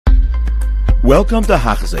Welcome to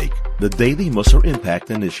Hachzik, the Daily Musar Impact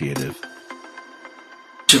Initiative.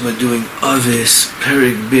 We're doing Avos,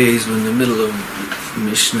 Pirkei, we're in the middle of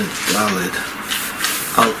Mishnah Daled.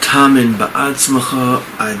 Al tamin ba'atzmacha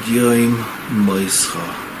ad yoim moischa.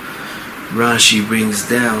 Rashi brings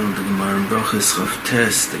down the Gemara in Brachos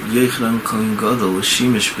Chavtes that Yochanan Kohen Gadol was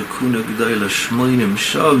Shemesh Bekuna G'dayla Shmoinim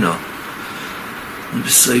Shavna. And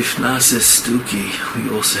B'Seif Nases Stuki,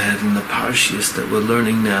 we also had in the Parshias that we're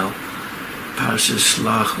learning now, Parshas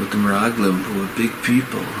Shlach with the Meraglim, who were big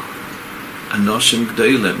people, Anoshim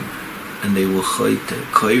G'daylim, and they were Choyte,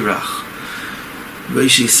 Koirach,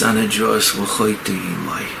 Reishi Sanhedros were Choyte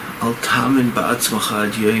Yimai, Al Tamin Ba'atzmacha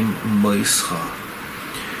Ad Yoim Moischa.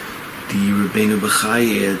 The Rabbeinu B'chai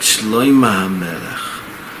had Shloima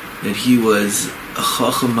HaMelech, that he was a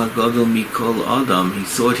Chacham HaGadol Mikol Adam. He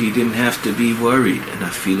thought he didn't have to be worried, and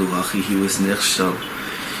Afilu Hachi, he was Nechshal.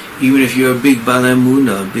 Even if you're a big Bal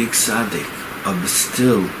Emunah, a big Tzaddik, but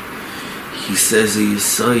still, he says in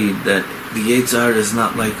Yisayid that the Yetzar is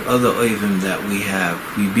not like other Oivim that we have.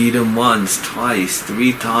 We beat him once, twice,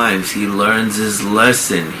 3 times. He learns his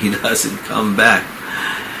lesson. He doesn't come back.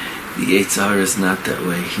 The Yetzar is not that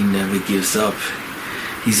way. He never gives up.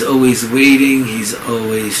 He's always waiting. He's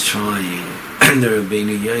always trying. And the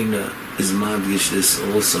Rabbeinu Yoina is madgish this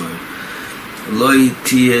also. Loi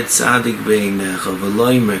tiyeh tzadik beinecha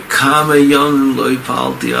v'loimer kama yom loi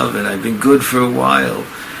palti aven. I've been good for a while.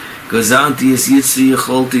 Gazanti es yitzri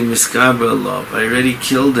yecholti miskaber alav. I already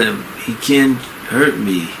killed him. He can't hurt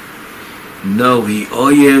me. No, he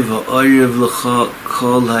oyev ha'oyev l'cha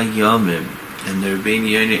kol hayamim. And the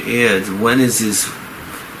Rabbeinu Yoina adds, when is his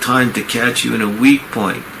time to catch you in a weak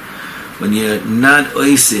point? When you're not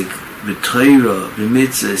oisik, b'toira,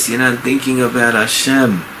 b'mitzvahs, you're not thinking about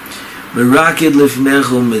Hashem. Merakid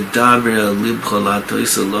lifnechu medaber al libcha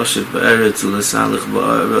la'toisa loshev ba'eretz u'lesalich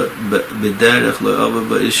b'derech lo'ava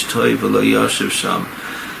ba'ish toiv v'lo yoshev sham.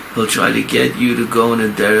 He'll try to get you to go in a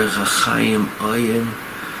derech ha'chayim oyim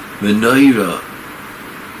v'noira.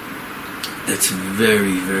 That's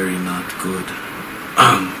very, very not good.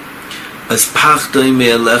 As pachtoy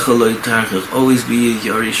me'alecha loy tarchach, always be a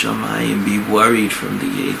yari shamayim, be worried from the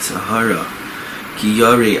Yetzirah. Ki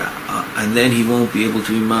yari, and then he won't be able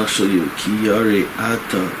to be marshal you. Ki yari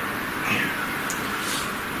ata.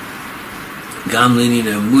 Gam linin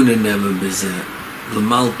emunah never bezeh.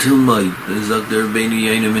 L'mal tilmai, bezak der Rabbeinu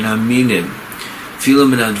Yoina min haminim. Fila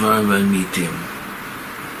min advarim amitim.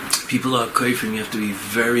 People are koifim, you have to be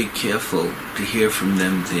very careful to hear from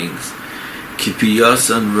them things.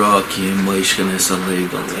 Kipiyasan ra ki moishkanes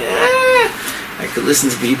alegal. I could listen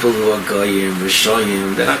to people who are goyim,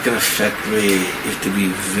 rishayim, they're not going to affect me. You have to be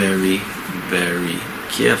very, very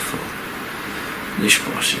careful.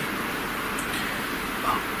 Nishpashi.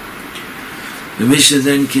 The Mishnah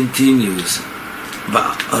then continues.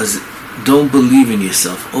 Don't believe in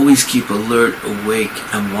yourself. Always keep alert, awake,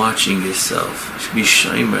 and watching yourself. Be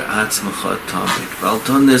shaymer atzmacha tamik.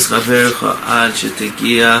 Valtones chavercha ad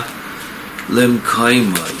shetegia lem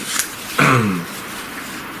kaimai.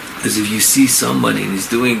 Because if you see somebody and he's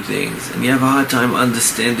doing things, and you have a hard time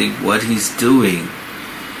understanding what he's doing,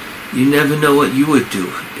 you never know what you would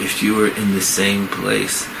do if you were in the same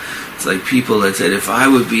place. It's like people that said, if I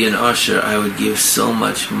would be an usher, I would give so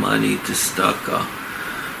much money to tzedakah.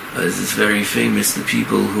 This is very famous, the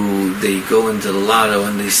people who they go into the lotto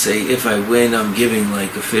and they say, if I win, I'm giving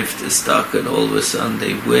like a fifth to tzedakah, and all of a sudden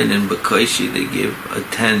they win, and B'Koshi they give a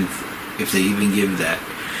 10th, if they even give that.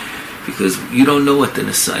 Because you don't know what the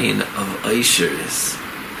Nisayan of Aisha is.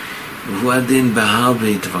 Huadin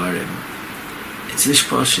b'halbei dvarim. It's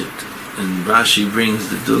ishpashit. And Rashi brings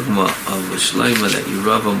the dogma of Shloima that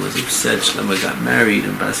Yeravam was upset. Shloima got married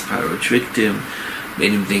and Bas Paro tricked him,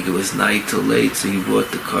 made him think it was night till late, so he brought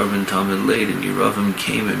the carbon talmud late, and Yeravam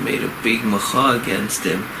came and made a big macha against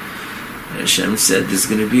him. And Hashem said, there's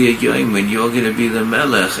going to be a yom when you're going to be the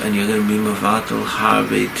melech, and you're going to be mavatal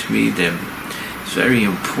harbe tmidim. It's very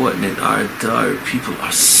important in our dar. People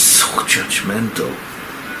are so judgmental.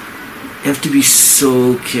 You have to be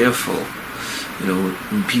so careful. You know,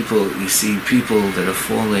 when you see people that are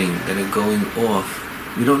falling, that are going off,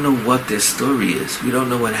 we don't know what their story is. We don't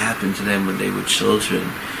know what happened to them when they were children.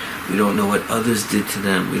 We don't know what others did to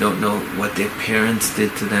them. We don't know what their parents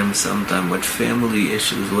did to them sometime, what family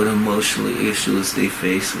issues, what emotional issues they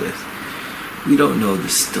face with. We don't know the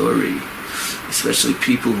story. Especially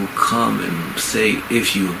people who come and say,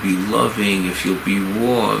 if you'll be loving, if you'll be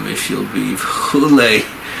warm, if you'll be chulei.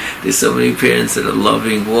 There's so many parents that are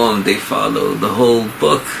loving, warm, they follow the whole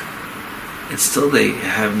book. And still they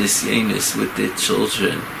have nisyanis with their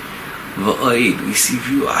children. We see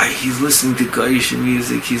people, he's listening to Goyish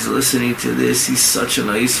music, he's listening to this, he's such a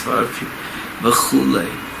nice farfi.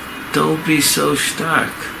 Don't be so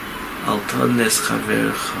stark.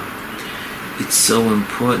 It's so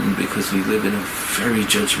important because we live in a very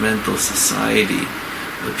judgmental society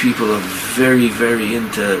where people are very, very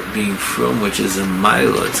into being frum, which is a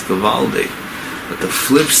mila, it's gavaldi. But the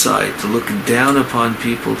flip side, to look down upon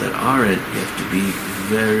people that aren't, you have to be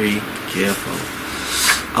very careful.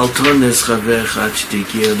 You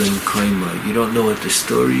don't know what the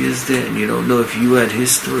story is there, and you don't know if you had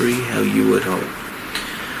his story, how you would hope.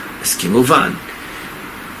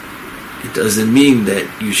 It doesn't mean that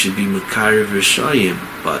you should be Makarev Rishayim,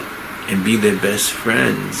 and be their best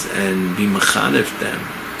friends and be Mechanef them.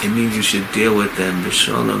 It means you should deal with them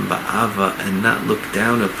b'shalom, ba'ava, and not look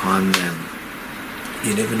down upon them.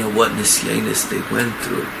 You never know what nisyanis they went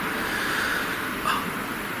through.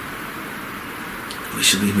 We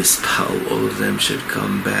should be mispal, all of them should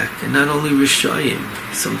come back. And not only Rishayim,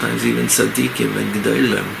 sometimes even Tzadikim and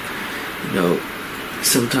Gedolim.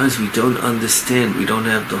 Sometimes we don't understand, we don't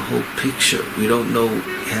have the whole picture, we don't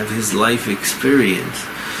have his life experience.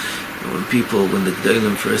 When the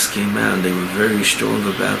Gedolim first came out, they were very strong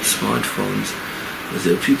about smartphones. But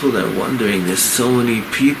there are people that are wondering, there's so many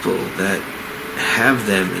people that have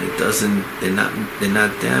them and they're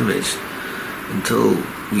not damaged, until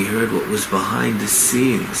we heard what was behind the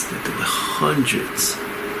scenes, that there were hundreds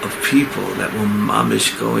of people that were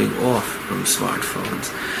mamish going off from smartphones.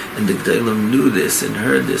 And the Gedolim knew this and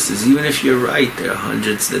heard this. Even if you're right, there are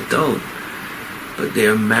hundreds that don't. But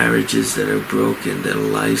there are marriages that are broken, there are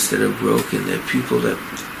lives that are broken, there are people that,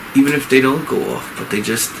 even if they don't go off, but they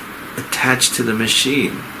just attach to the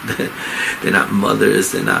machine. They're not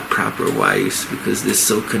mothers, they're not proper wives, because they're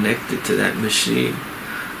so connected to that machine.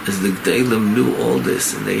 As the Gedolim knew all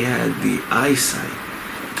this, and they had the eyesight,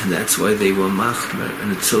 and that's why they were machmer.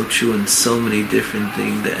 And it's so true in so many different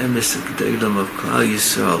things. The emes Gedolim of Klal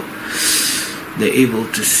Yisrael, they're able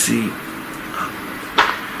to see.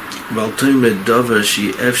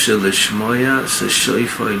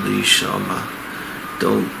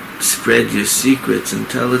 Don't spread your secrets and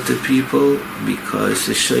tell it to people, because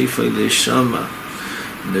the shayfai leishama.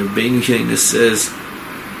 The Rebbeinu says,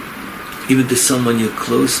 even to someone you're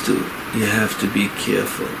close to, you have to be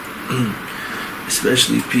careful.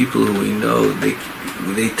 Especially people who we know,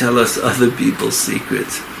 they tell us other people's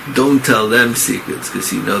secrets. Don't tell them secrets, because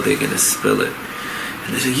they're going to spill it.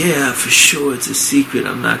 And they say, yeah, for sure, it's a secret,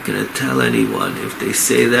 I'm not going to tell anyone. If they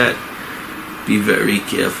say that, be very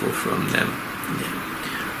careful from them.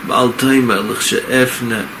 When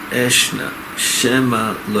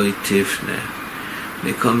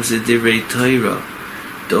it comes to Divrei Torah,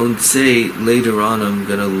 don't say, later on I'm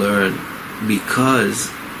going to learn, because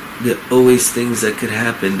there are always things that could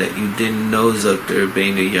happen that you didn't know, Zakter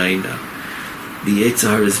Beinu Yaina. The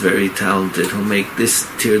Yetzirah is very talented. He'll make this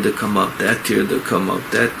tear to come up, that tear to come up,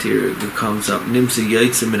 that tear that comes up. Nimsa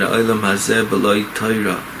Yaitzim in Olam Hazeh B'loi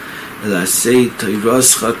Torah. Elasei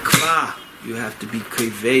Torascha Kva. You have to be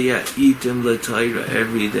Kriveya, Itim LeTorah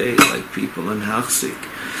every day, like people in Hachzik.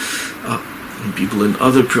 And people in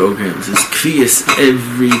other programs. It's Kviyas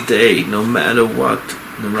every day, no matter what.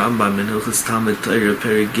 The Rambam in Hilchos Talmud Torah,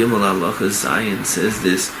 Perek Gimel, Halacha Zayin says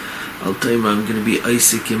this. I'll tell you, I'm going to be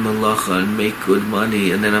Isaac in Malacha and make good money,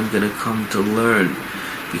 and then I'm going to come to learn,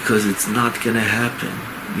 because it's not going to happen.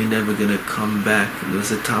 You're never going to come back. And there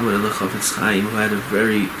was a Talmud of the Chafetz Chaim who had a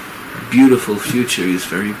very beautiful future. He was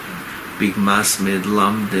very big masmid,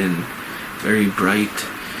 lamdin, very bright.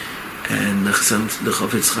 And the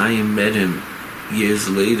Chafetz Chaim met him years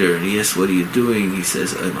later, and he asked, what are you doing? He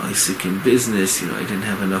says, I'm Isaac in business, I didn't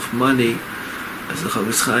have enough money. As the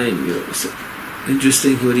Chafetz Chaim, so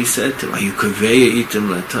interesting what he said to him. Are you kaveya itim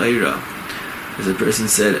la Torah? As a person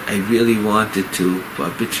said, I really wanted to,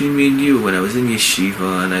 but between me and you, when I was in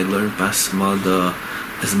yeshiva and I learned basmada,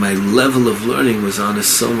 as my level of learning was on a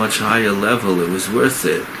so much higher level, it was worth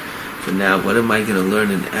it. But now, what am I going to learn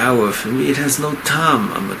an hour? For me, it has no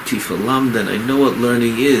tam. I'm a tifa lamda, and I know what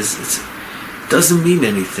learning is. It doesn't mean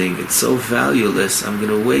anything. It's so valueless. I'm going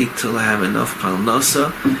to wait till I have enough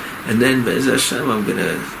palnasa, and then, Be'ez Hashem, I'm going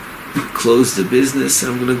to close the business,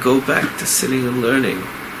 and I'm going to go back to sitting and learning.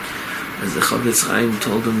 As the Chafetz Chaim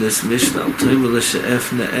told him this Mishnah, the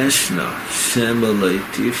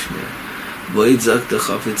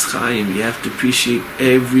Chafetz Chaim, you have to appreciate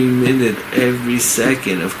every minute, every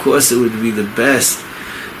second. Of course, it would be the best.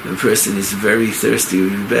 If a person is very thirsty, it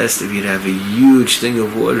would be best if you'd have a huge thing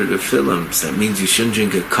of water to fill him. So that means you shouldn't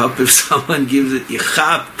drink a cup if someone gives it.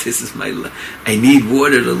 This is I need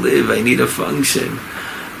water to live. I need a function.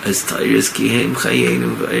 as Tyrus Kihem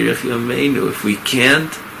Chayenu V'Eirech Yameinu. If we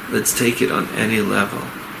can't, let's take it on any level.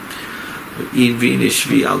 You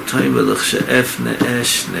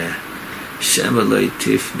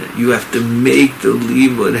have to make the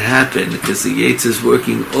limud happen, because the Yetz is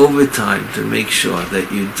working overtime to make sure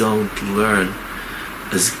that you don't learn.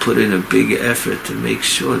 As put in a big effort to make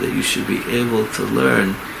sure that you should be able to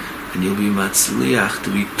learn, and you'll be matzliach to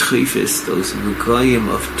be treifis, those v'goyim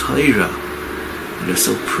of Torah that are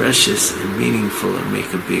so precious and meaningful and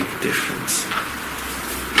make a big difference.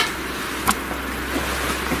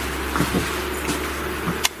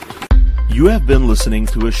 You have been listening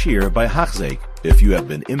to a shir by Hachzeik. If you have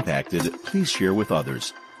been impacted, please share with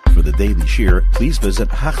others. For the daily shir, please visit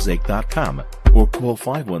Hachzeik.com or call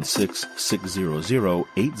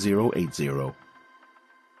 516-600-8080.